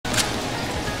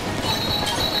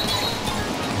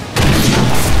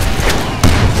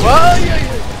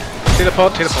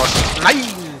Teleport.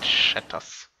 Nein!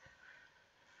 Shatters.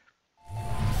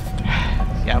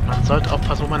 Ja, man sollte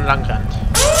aufpassen, wo man lang rennt.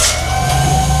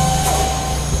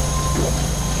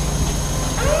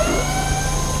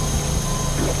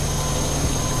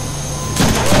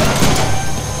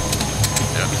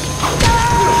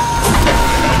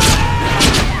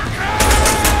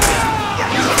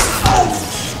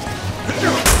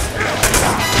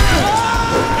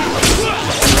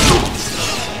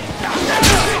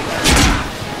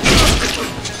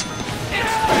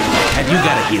 You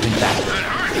gotta heal him back.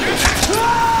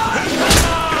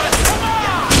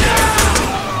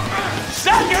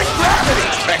 Second gravity!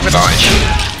 Weg mit euch!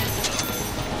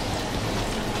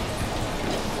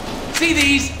 See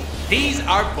these? These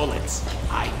are bullets.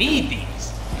 I need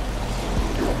these.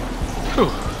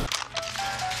 Puh.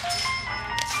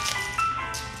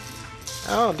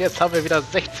 Oh, und jetzt haben wir wieder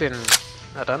 16.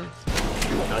 Na dann,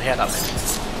 nur her damit.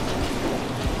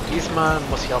 Diesmal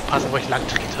muss ich aufpassen, wo ich lang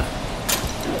trete.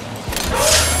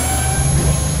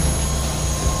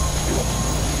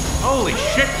 Holy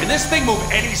shit, can this thing move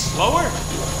any slower?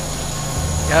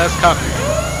 Ja, es kann.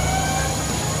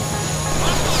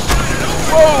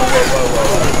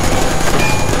 Whoa.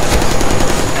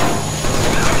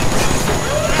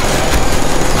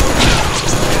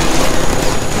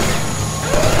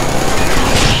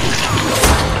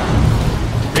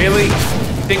 Really?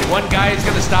 You think one guy is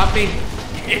gonna stop me?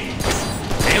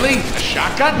 Really? A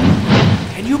shotgun?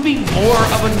 Can you be more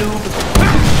of a noob?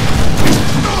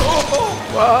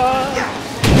 What?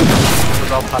 Das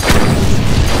ist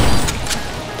aufpassen.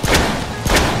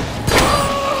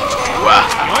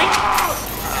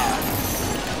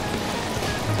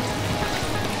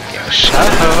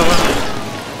 Geschafft.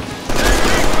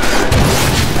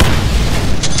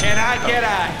 Can I get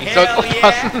a Ich sollte hell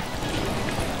aufpassen. yeah?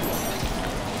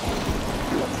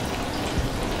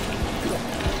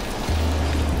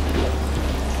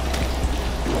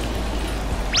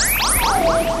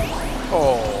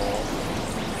 Oh.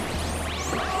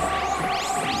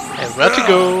 And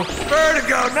vertigo.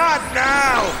 Vertigo, not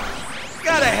now!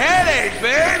 Got a headache,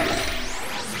 man!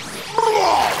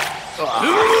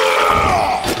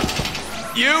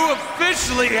 You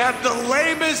officially have the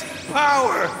lamest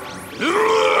power!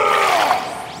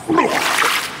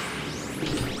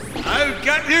 I've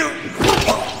got you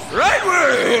right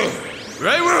where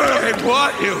I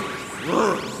want you!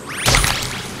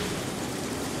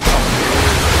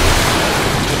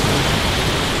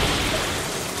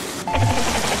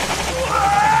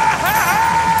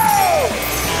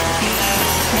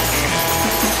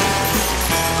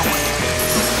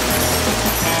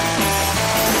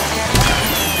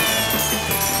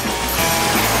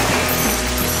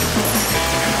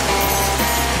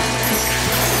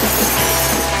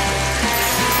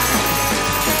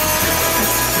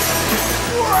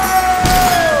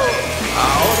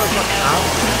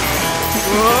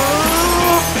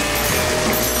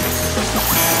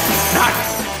 Not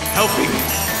helping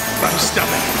my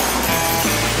stomach.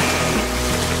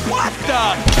 What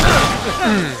the?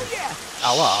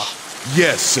 Aua.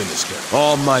 Yes, Sinister.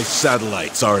 All my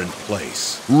satellites are in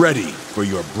place, ready for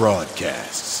your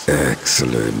broadcasts.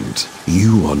 Excellent.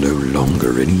 You are no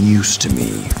longer any use to me,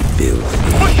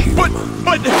 filthy human.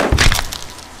 What?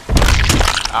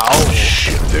 Ow.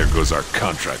 Shit, there goes our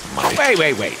contract money.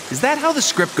 Wait. Is that how the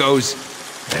script goes?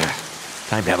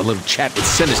 Time to have a little chat with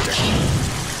Sinister.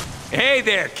 Hey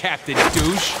there, Captain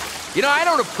Douche. You know, I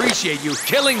don't appreciate you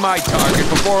killing my target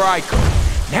before I could.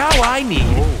 Now I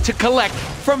need to collect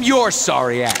from your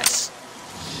sorry ass.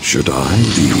 Should I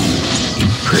be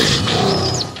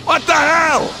impressed? What the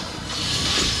hell?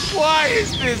 Why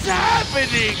is this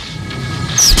happening?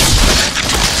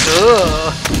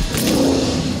 Ugh.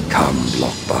 Come,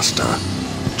 Blockbuster.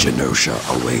 Genosha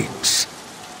awaits.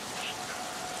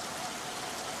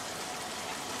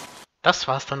 Das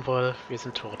war's dann wohl. Wir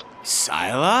sind tot.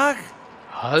 Psylocke?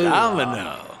 Hallo.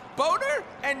 Domino. Boner?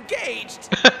 Engaged?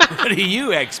 What are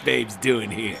you ex-babes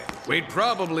doing here? We'd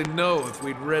probably know if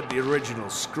we'd read the original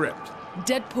script.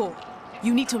 Deadpool,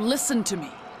 you need to listen to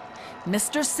me.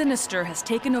 Mr. Sinister has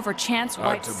taken over Chance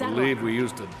Hard White's to satellite. believe we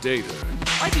used to date her.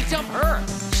 Why'd you dump her?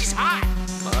 She's hot.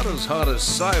 Not as hot as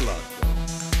Psylocke, though.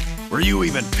 Were you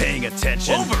even paying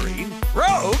attention? Wolverine?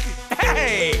 Rogue?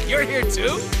 Hey, you're here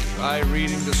too? Try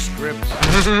reading the script.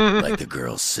 Like the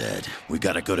girl said, we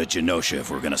gotta go to Genosha if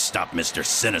we're gonna stop Mr.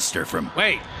 Sinister from...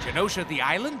 Wait, Genosha the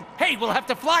island? Hey, we'll have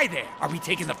to fly there. Are we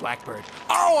taking the Blackbird?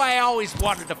 Oh, I always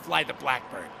wanted to fly the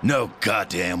Blackbird. No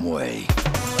goddamn way.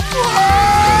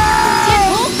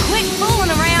 Deadpool, quit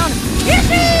fooling around! Yippee!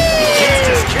 Let's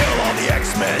just kill all the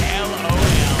X-Men. LOL.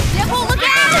 'L. Deadpool, look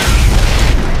out!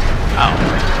 Ow. Hey, 'Cause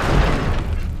Deadpool, look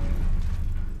out!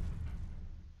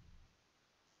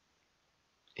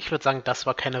 Ich würde sagen, das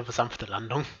war keine sanfte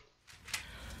Landung.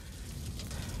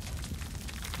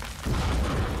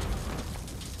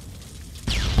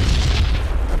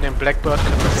 Und den Blackbird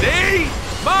können wir See?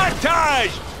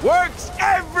 Montage! Works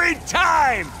every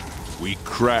time! We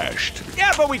crashed.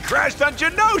 Yeah, but we crashed on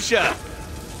Genosha!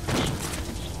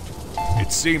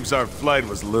 It seems our flight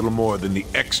was a little more than the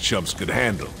X-chumps could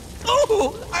handle.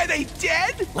 Ooh, are they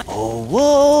dead? Oh,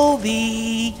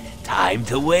 Wolby, time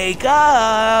to wake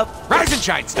up. Rise and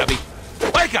shine, Stubby.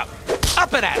 Wake up.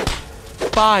 Up and at it.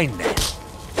 Fine, then.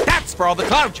 That's for all the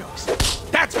clown jokes.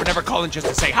 That's for never calling just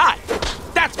to say hi.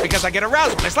 That's because I get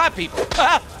aroused when I slap people.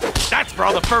 That's for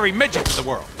all the furry midgets in the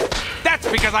world. That's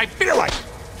because I feel like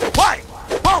it. Why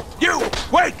won't you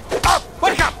wake up?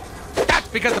 Wake up! That's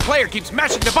because the player keeps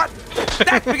mashing the button.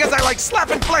 That's because I like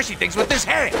slapping fleshy things with this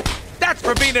hand. That's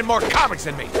for being in more comics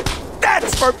than me.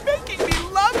 That's for making me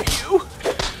love you.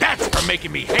 That's for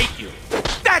making me hate you.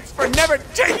 That's for never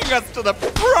taking us to the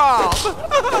prom.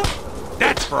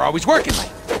 That's for always working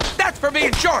late. That's for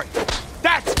being short.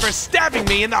 That's for stabbing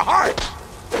me in the heart.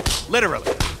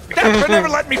 Literally. That's for never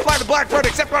letting me fly the Blackbird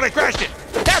except when I crashed it.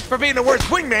 That's for being the worst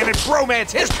wingman in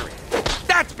bromance history.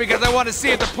 That's because I want to see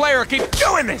if the player will keep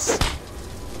doing this.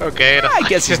 Okay, I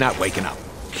guess he's not waking up.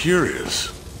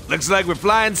 Curious. Looks like we're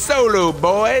flying solo,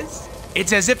 boys.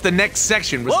 It's as if the next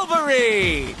section was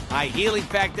Wolverine! My healing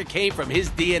factor came from his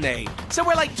DNA. So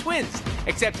we're like twins,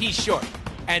 except he's short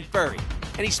and furry,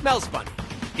 and he smells funny.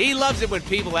 He loves it when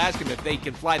people ask him if they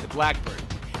can fly the Blackbird.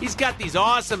 He's got these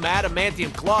awesome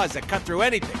adamantium claws that cut through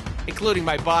anything, including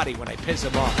my body when I piss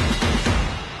him off.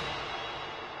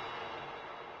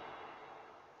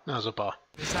 Na super.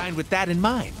 Designed with that in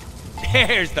mind.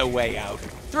 There's the way out.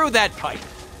 Through that pipe.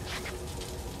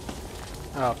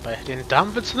 Ja, bei den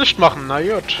Damen willst du nicht machen. Na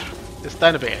gut. Ist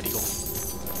deine Beerdigung.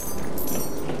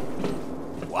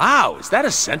 Wow, is that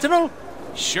a sentinel?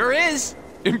 Sure is.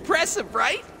 Impressive,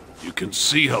 right? You can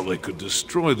see how they could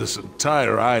destroy this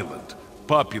entire island,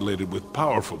 populated with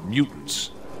powerful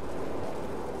mutants.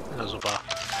 Na super.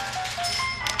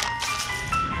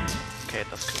 Okay,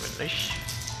 das können wir nicht.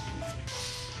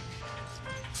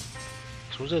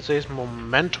 Zusätzliches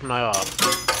Momentum, naja.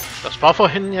 Das war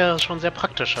vorhin ja schon sehr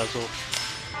praktisch, also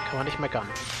kann man nicht meckern.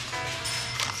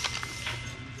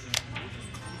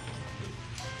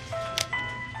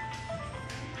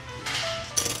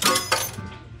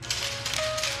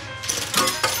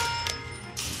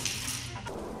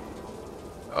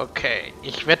 Okay,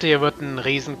 ich wette, hier wird ein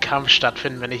Riesenkampf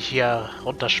stattfinden, wenn ich hier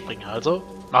runterspringe. Also,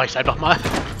 mache ich es einfach mal.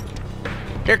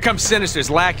 Here comes Sinister's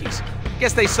lackeys.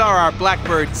 Guess they saw our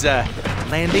Blackbird's,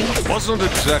 landing? Wasn't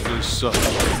exactly so.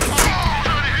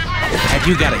 Have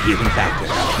you got a healing factor?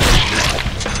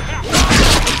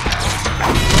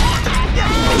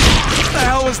 What the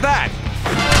hell was that?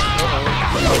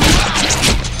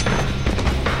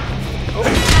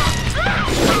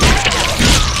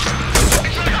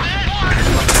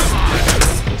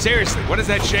 Seriously, what is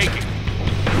that shaking?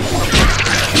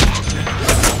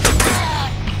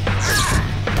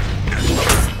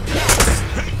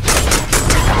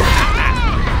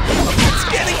 It's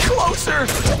getting closer!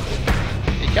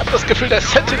 Ich habe das Gefühl, der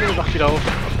Setting macht wieder auf.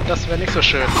 Das wäre nicht so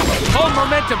schön. Hold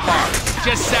momentum bar.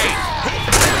 Just saying.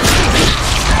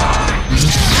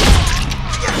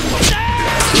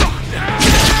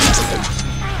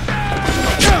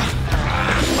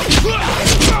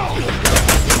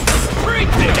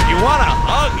 If you want a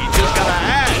hug, you just gotta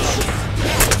ask.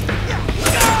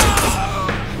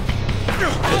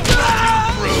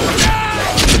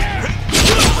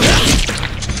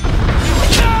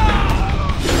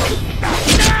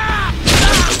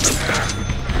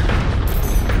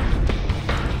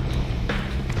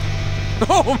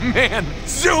 Oh man,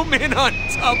 zoom in on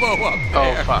Tubbo up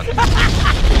there. Oh fuck.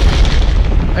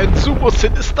 Ein Super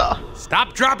Sinister.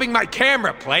 Stop dropping my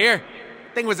camera, player.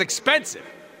 Thing was expensive.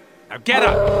 Now get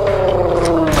up.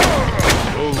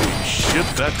 Holy shit,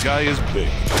 that guy is big.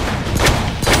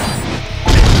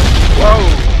 Whoa.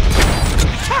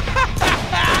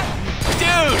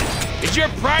 Dude, is your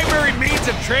primary means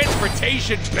of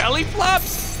transportation belly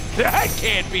flops? That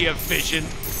can't be efficient.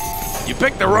 You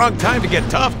picked the wrong time to get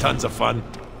tough, tons of fun.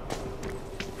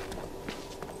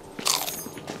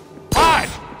 What?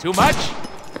 Too much?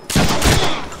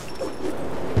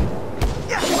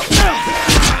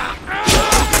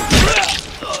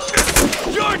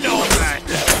 You're no man!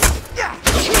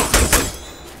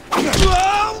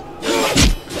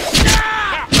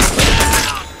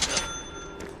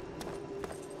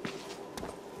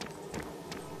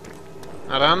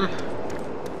 Na dann.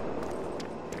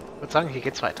 Ich würde sagen, hier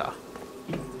geht's weiter.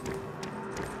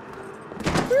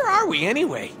 Where are we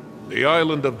anyway? The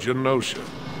island of Genosha.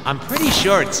 I'm pretty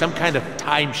sure it's some kind of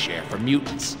timeshare for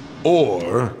mutants.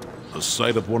 Or the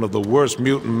site of one of the worst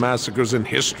mutant massacres in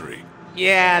history.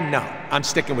 Yeah, no. I'm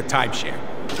sticking with timeshare.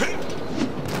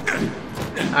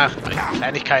 Ach, bei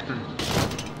Kleinigkeiten.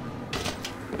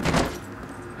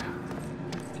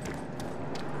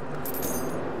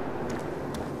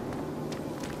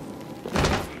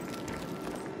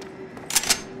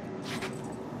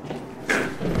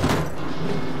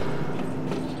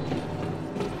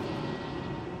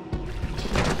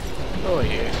 Oh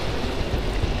je.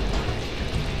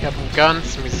 Ich habe ein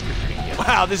ganz mieses Gefühl hier.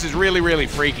 Wow, this is really, really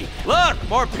freaky. Look,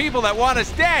 more people that want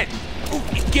us dead. Ooh,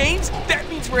 it gains? That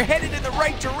means we're headed in the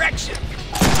right direction.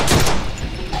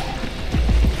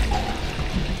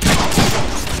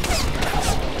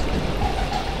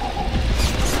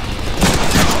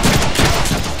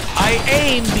 I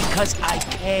aim because I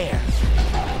care.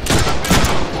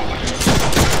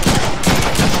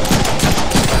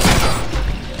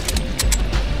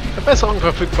 Verbesserung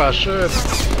verfügbar, schön.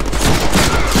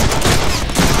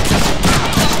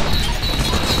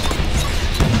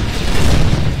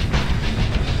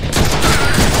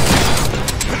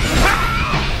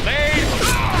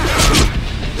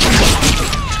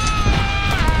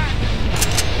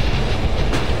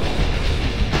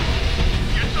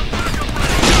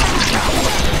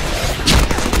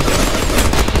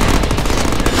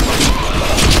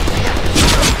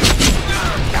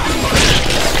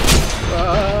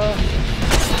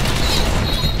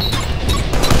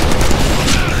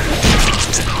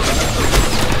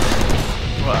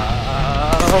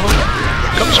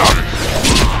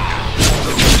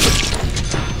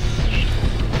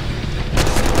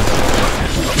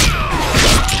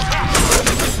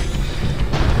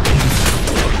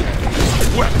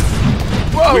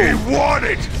 We want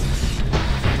it!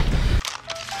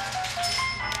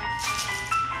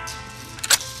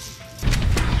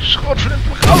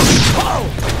 Schrotflinten raus! Au!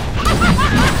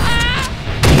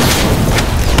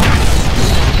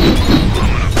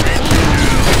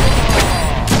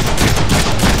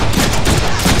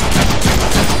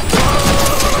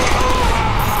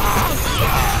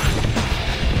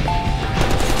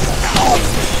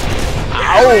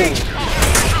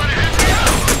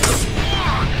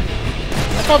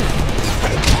 Komm!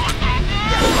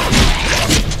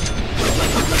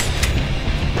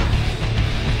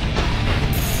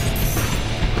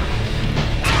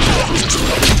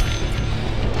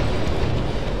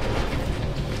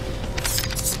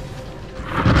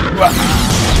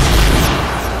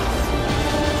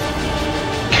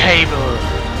 Cable!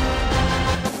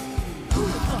 Who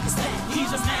the fuck is that?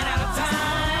 He's a man out of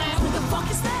time. Who the fuck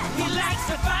is that? He likes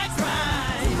to fight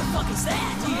crime. Who the fuck is that?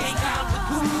 He ain't out the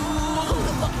pool. Who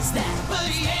the fuck is that? But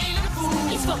he ain't a fool.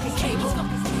 He's fucking Cable.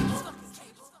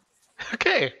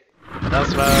 Okay,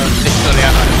 das war nicht so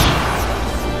lehrreich.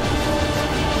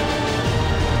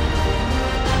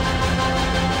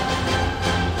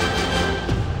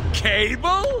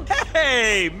 Cable?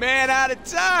 Hey, man out of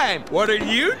time! What are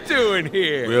you doing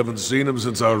here? We haven't seen him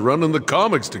since our run in the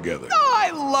comics together. Oh,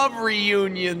 I love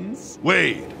reunions.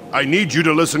 Wade, I need you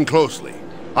to listen closely.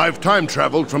 I've time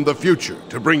traveled from the future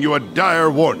to bring you a dire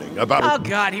warning about... Oh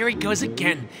god, here he goes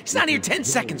again. He's not here 10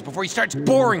 seconds before he starts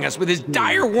boring us with his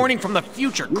dire warning from the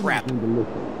future crap.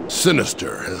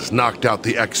 Sinister has knocked out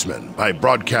the X-Men by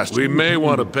broadcasting... We may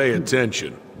want to pay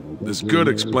attention. This could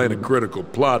explain a critical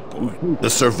plot point. The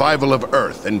survival of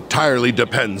Earth entirely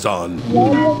depends on...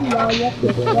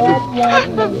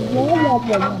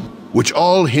 which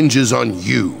all hinges on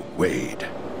you, Wade.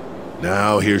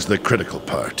 Now here's the critical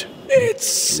part. It's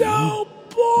so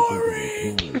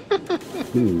boring.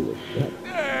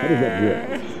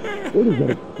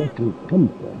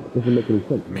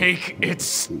 Make it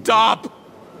stop.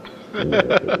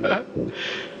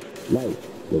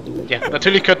 Ja,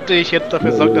 natürlich könnte ich jetzt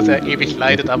dafür sorgen, dass er ewig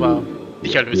leidet, aber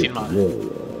ich erlöse ihn mal.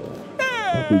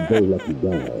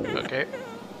 Okay.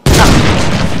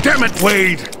 Damn it,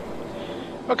 Wade!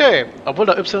 Okay, obwohl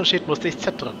da Y steht, musste ich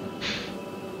Z drücken.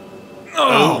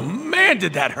 Oh man,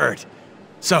 did that hurt.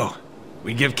 So,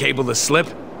 we give Cable the slip?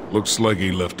 Looks like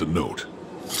he left a note.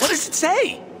 What does it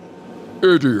say?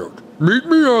 Idiot. Meet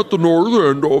me at the north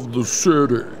end of the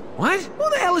city. What? Who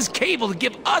the hell is Cable to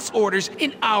give us orders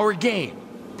in our game?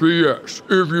 P.S.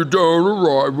 If you don't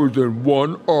arrive within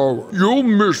 1 hour, you'll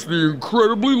miss the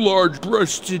incredibly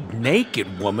large-breasted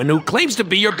naked woman who claims to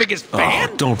be your biggest fan?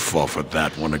 Oh, don't fall for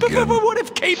that one But again. what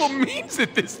if Cable means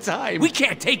it this time? We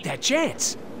can't take that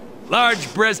chance.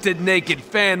 Large-breasted naked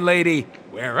fan lady,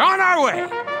 we're on our way.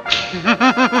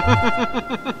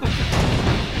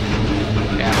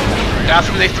 Ja, das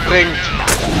nichts bringt.